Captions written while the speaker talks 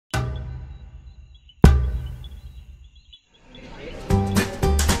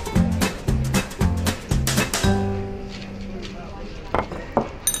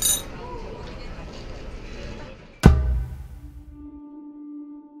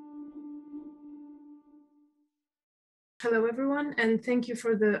Hello, everyone, and thank you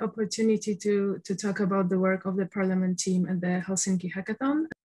for the opportunity to talk about the work of the Parliament team at the Helsinki Hackathon.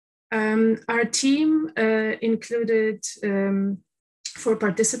 Our team included 4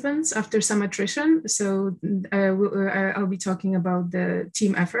 participants after some attrition, so I'll be talking about the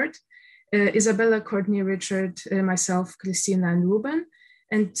team effort. Isabella, Courtney, Richard, myself, Christina, and Ruben.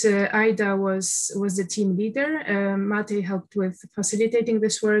 And Ida was the team leader. Mate helped with facilitating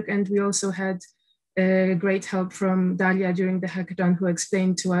this work, and we also had great help from Dalia during the hackathon, who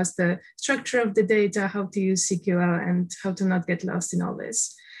explained to us the structure of the data, how to use CQL, and how to not get lost in all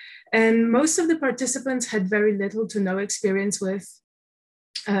this. And most of the participants had very little to no experience with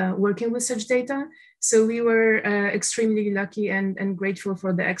working with such data. So we were extremely lucky and grateful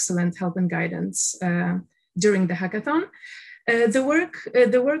for the excellent help and guidance during the hackathon. The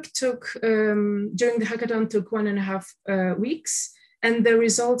work took, during the hackathon, took 1.5 weeks. And the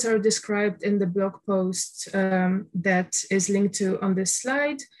results are described in the blog post that is linked to on this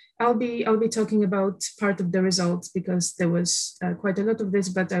slide. I'll be talking about part of the results because there was quite a lot of this,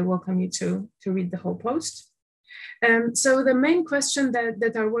 but I welcome you to read the whole post. So the main question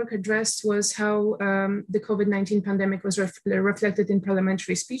that our work addressed was how the COVID-19 pandemic was reflected in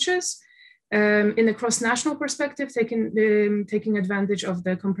parliamentary speeches in a cross-national perspective, taking advantage of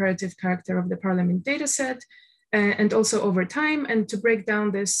the comparative character of the ParlaMint dataset, and also over time. And to break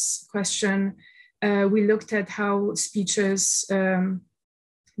down this question, we looked at how speeches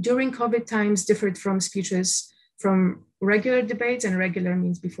during COVID times differed from speeches from regular debates, and regular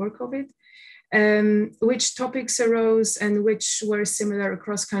means before COVID, which topics arose and which were similar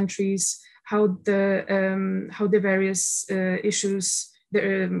across countries, how the various issues,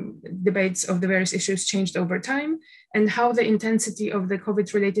 the debates of the various issues changed over time, and how the intensity of the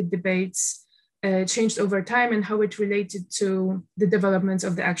COVID-related debates changed over time, and how it related to the developments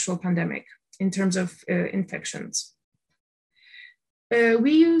of the actual pandemic in terms of infections.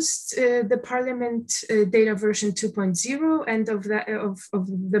 We used the ParlaMint data version 2.0, and of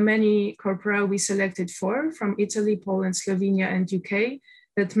the many corpora, we selected 4 from Italy, Poland, Slovenia, and UK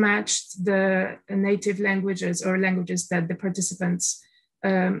that matched the native languages or languages that the participants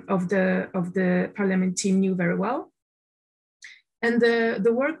of the ParlaMint team knew very well. And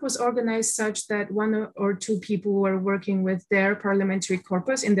the work was organized such that 1 or 2 people were working with their parliamentary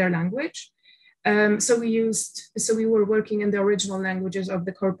corpus in their language. So we were working in the original languages of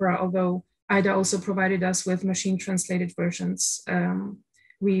the corpora, although Ida also provided us with machine translated versions.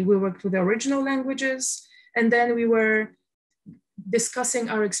 We worked with the original languages, and then we were discussing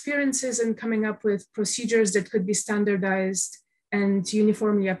our experiences and coming up with procedures that could be standardized and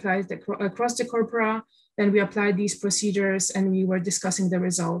uniformly applied across the corpora. Then we applied these procedures, and we were discussing the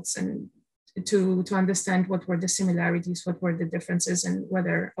results and to understand what were the similarities, what were the differences, and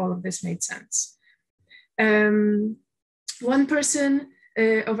whether all of this made sense. One person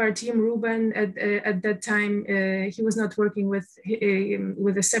of our team, Ruben, at that time, he was not working with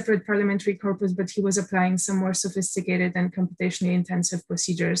a separate parliamentary corpus, but he was applying some more sophisticated and computationally intensive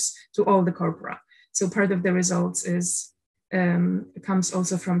procedures to all the corpora. So part of the results comes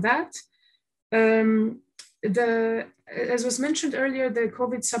also from that. As was mentioned earlier, the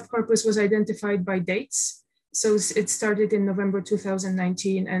COVID subcorpus was identified by dates. So it started in November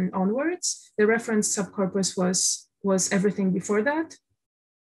 2019 and onwards. The reference subcorpus was everything before that.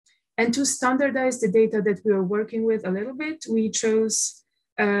 And to standardize the data that we were working with a little bit, we chose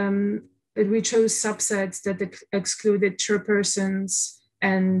subsets that excluded chairpersons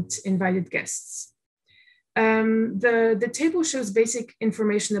and invited guests. The table shows basic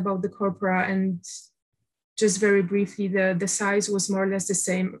information about the corpora, and just very briefly, the size was more or less the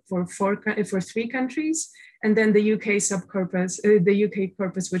same for 3 countries, and then the UK subcorpus, the UK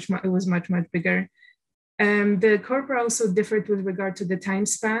corpus, which was much bigger. The corpora also differed with regard to the time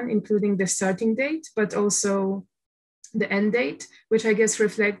span, including the starting date, but also the end date, which I guess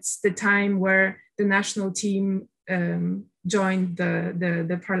reflects the time where the national team joined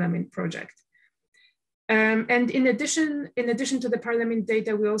the ParlaMint project. And in addition to the ParlaMint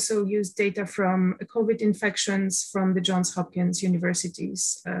data, we also used data from COVID infections from the Johns Hopkins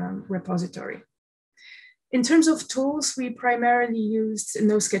University's repository. In terms of tools, we primarily used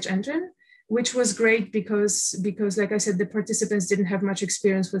NoSketch Engine, which was great because like I said, the participants didn't have much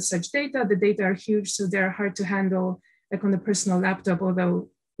experience with such data. The data are huge, so they're hard to handle like on a personal laptop, although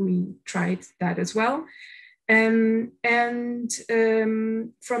we tried that as well. From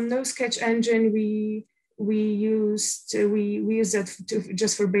NoSketch Engine, we used that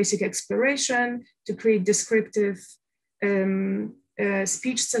just for basic exploration, to create descriptive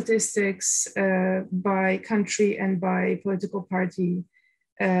speech statistics by country and by political party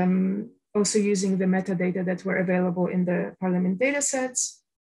also using the metadata that were available in the ParlaMint datasets.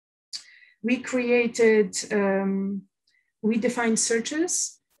 We created, we defined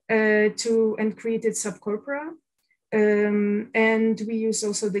searches and created subcorpora. And we use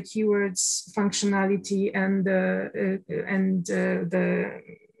also the keywords functionality and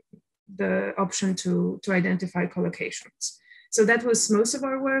the option to identify collocations. So that was most of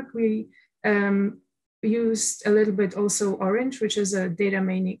our work. We used a little bit also Orange, which is a data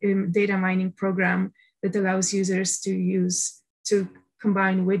mining program that allows users to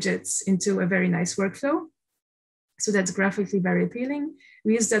combine widgets into a very nice workflow. So that's graphically very appealing.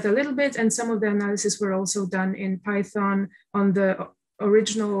 We used that a little bit, and some of the analysis were also done in Python on the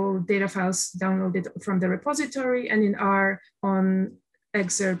original data files downloaded from the repository, and in R on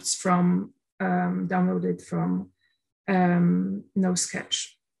excerpts from downloaded from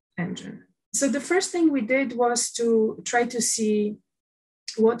NoSketch engine. So the first thing we did was to try to see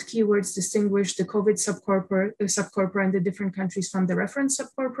what keywords distinguish the COVID subcorpora in the different countries from the reference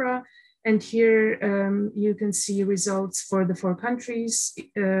subcorpora. And here you can see results for the 4 countries.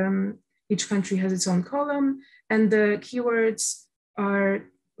 Each country has its own column, and the keywords are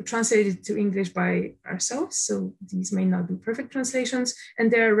translated to English by ourselves. So these may not be perfect translations, and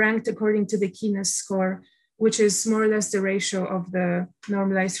they are ranked according to the keenness score, which is more or less the ratio of the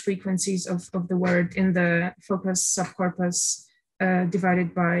normalized frequencies of the word in the focus subcorpus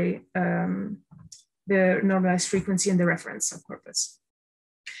divided by the normalized frequency in the reference subcorpus.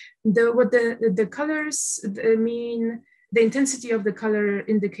 What the colors mean, the intensity of the color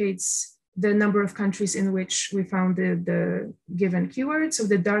indicates the number of countries in which we found the given keyword. So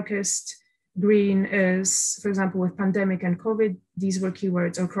the darkest green is, for example, with pandemic and COVID, these were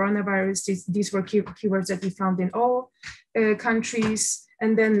keywords, or coronavirus, these were keywords that we found in all countries.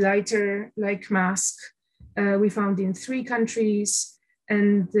 And then lighter, like mask, we found in 3 countries,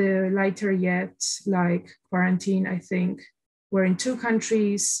 and the lighter yet, like quarantine, I think, were in 2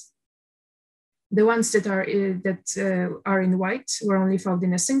 countries. The ones that are in white were only found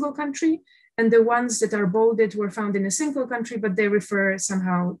in a single country, and the ones that are bolded were found in a single country, but they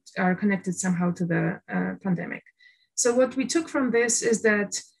are connected somehow to the pandemic. So what we took from this is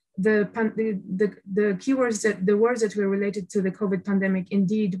that the keywords, the words that were related to the COVID pandemic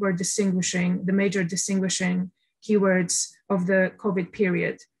indeed were the major distinguishing keywords of the COVID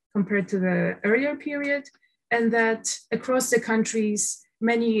period compared to the earlier period, and that across the countries,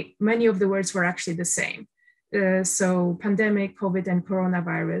 many of the words were actually the same. So pandemic, COVID, and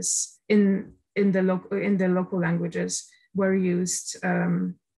coronavirus in the local languages were used,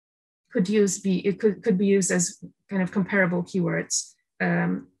 could be used as kind of comparable keywords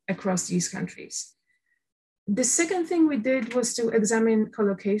across these countries. The second thing we did was to examine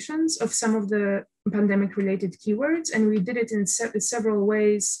collocations of some of the pandemic-related keywords, and we did it in several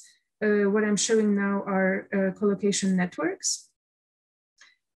ways. What I'm showing now are collocation networks.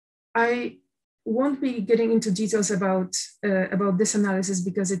 I won't be getting into details about this analysis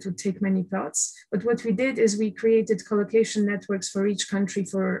because it would take many thoughts. But what we did is we created collocation networks for each country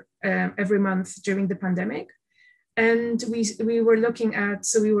for every month during the pandemic. And we were looking at,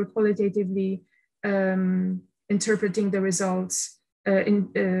 so we were qualitatively interpreting the results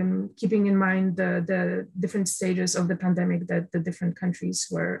keeping in mind the different stages of the pandemic that the different countries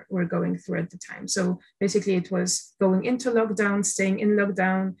were going through at the time. So basically it was going into lockdown, staying in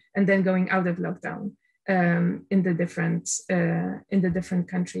lockdown, and then going out of lockdown in the different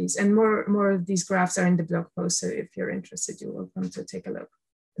countries. And more of these graphs are in the blog post, so if you're interested, you're welcome to take a look.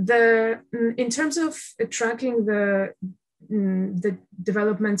 In terms of tracking the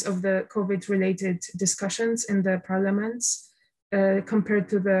developments of the COVID-related discussions in the parliaments, compared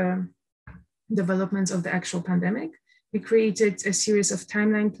to the developments of the actual pandemic, we created a series of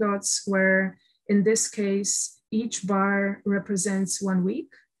timeline plots where, in this case, each bar represents 1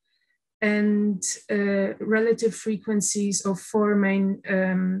 week, and relative frequencies of 4 main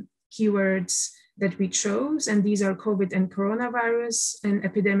keywords that we chose, and these are COVID and coronavirus, and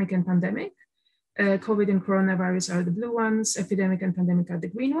epidemic and pandemic. COVID and coronavirus are the blue ones, epidemic and pandemic are the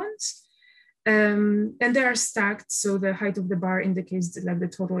green ones. And they are stacked, so the height of the bar indicates the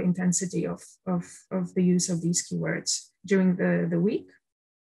total intensity of the use of these keywords during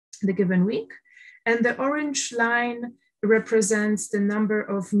the given week. And the orange line represents the number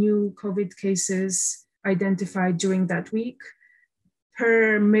of new COVID cases identified during that week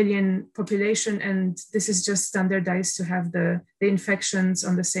per million population, and this is just standardized to have the infections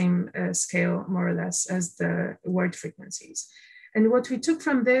on the same scale, more or less, as the word frequencies. And what we took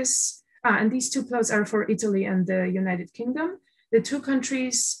from this, and these 2 plots are for Italy and the United Kingdom. The 2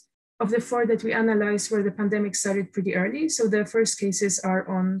 countries of the 4 that we analyzed where the pandemic started pretty early. So the first cases are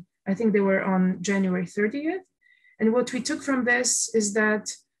on I think they were on January 30th. And what we took from this is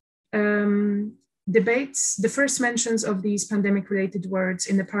that debates, the first mentions of these pandemic-related words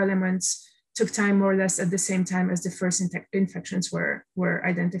in the parliaments took time more or less at the same time as the first infections were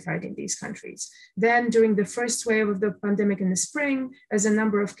identified in these countries. Then during the first wave of the pandemic in the spring, as a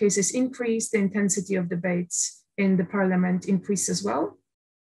number of cases increased, the intensity of debates in the parliament increased as well.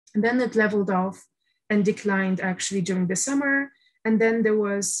 And then it leveled off and declined actually during the summer. And then there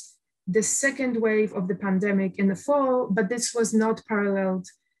was the second wave of the pandemic in the fall, but this was not paralleled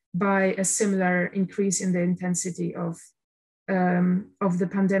by a similar increase in the intensity of the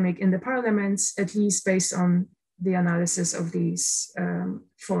pandemic in the parliaments, at least based on the analysis of these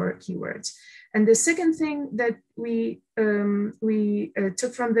 4 keywords. And the second thing that we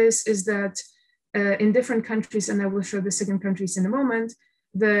took from this is that in different countries, and I will show the second countries in a moment,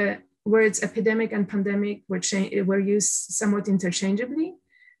 the words epidemic and pandemic were used somewhat interchangeably,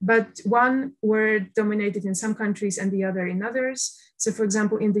 but one word dominated in some countries and the other in others. So for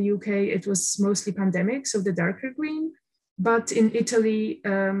example, in the UK, it was mostly pandemic, so the darker green. But in Italy,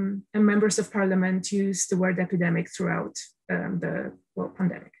 members of parliament used the word epidemic throughout the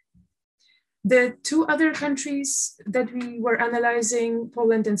pandemic. The 2 other countries that we were analyzing,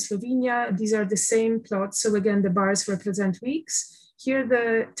 Poland and Slovenia, these are the same plots. So again, the bars represent weeks. Here,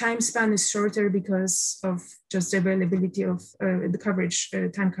 the time span is shorter because of just the availability of the coverage,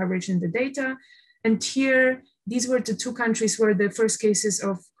 time coverage in the data. And here, these were the 2 countries where the first cases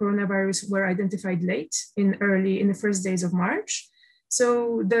of coronavirus were identified late in the first days of March.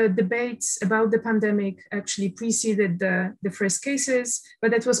 So the debates about the pandemic actually preceded the first cases, but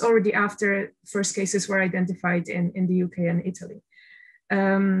that was already after first cases were identified in the UK and Italy.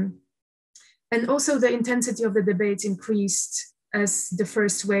 And also the intensity of the debates increased as the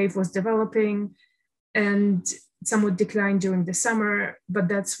first wave was developing and somewhat declined during the summer, but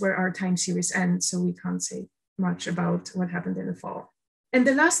that's where our time series ends, so we can't say much about what happened in the fall. And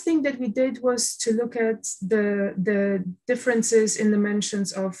the last thing that we did was to look at the differences in the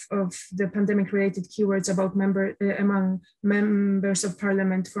mentions of the pandemic-related keywords about among members of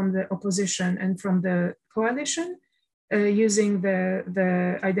parliament from the opposition and from the coalition, using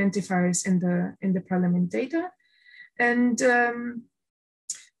the identifiers in the parliament data. And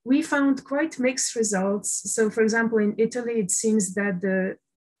we found quite mixed results. So for example, in Italy, it seems that the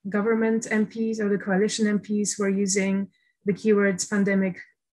government MPs or the coalition MPs were using the keywords pandemic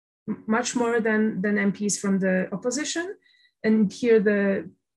much more than MPs from the opposition. And here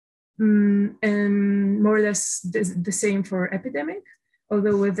more or less the same for epidemic,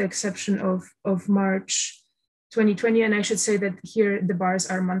 although with the exception of March 2020. And I should say that here the bars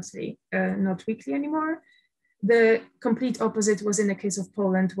are monthly, not weekly anymore. The complete opposite was in the case of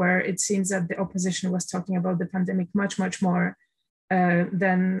Poland, where it seems that the opposition was talking about the pandemic much, much more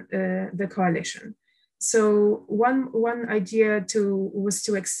than the coalition. So one idea was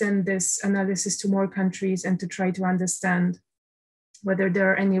to extend this analysis to more countries and to try to understand whether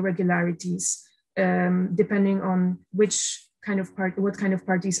there are any irregularities depending on what kind of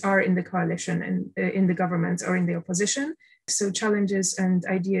parties are in the coalition and in the government or in the opposition. So challenges and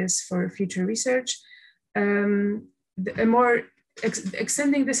ideas for future research.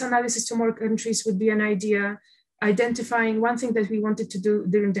 Extending this analysis to more countries would be an idea. Identifying one thing that we wanted to do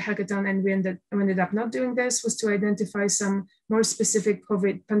during the hackathon, and we ended up not doing this, was to identify some more specific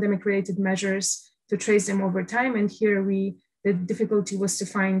COVID pandemic-related measures to trace them over time. And here the difficulty was to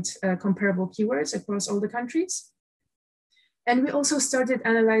find comparable keywords across all the countries. And we also started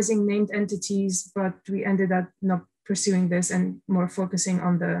analyzing named entities, but we ended up not pursuing this and more focusing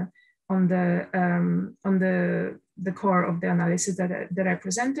on the core of the analysis that I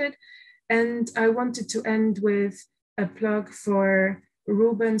presented. And I wanted to end with a plug for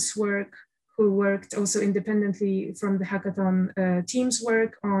Ruben's work, who worked also independently from the hackathon team's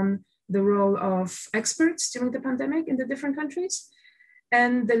work on the role of experts during the pandemic in the different countries.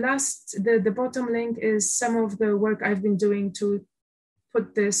 And the bottom link is some of the work I've been doing to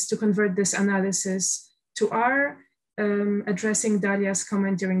convert this analysis to R, addressing Dalia's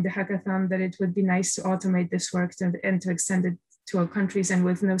comment during the hackathon that it would be nice to automate this work and to extend it to our countries, and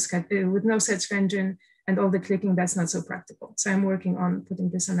with no search engine and all the clicking, that's not so practical. So I'm working on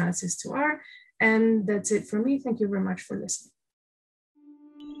putting this analysis to R, and that's it for me. Thank you very much for listening.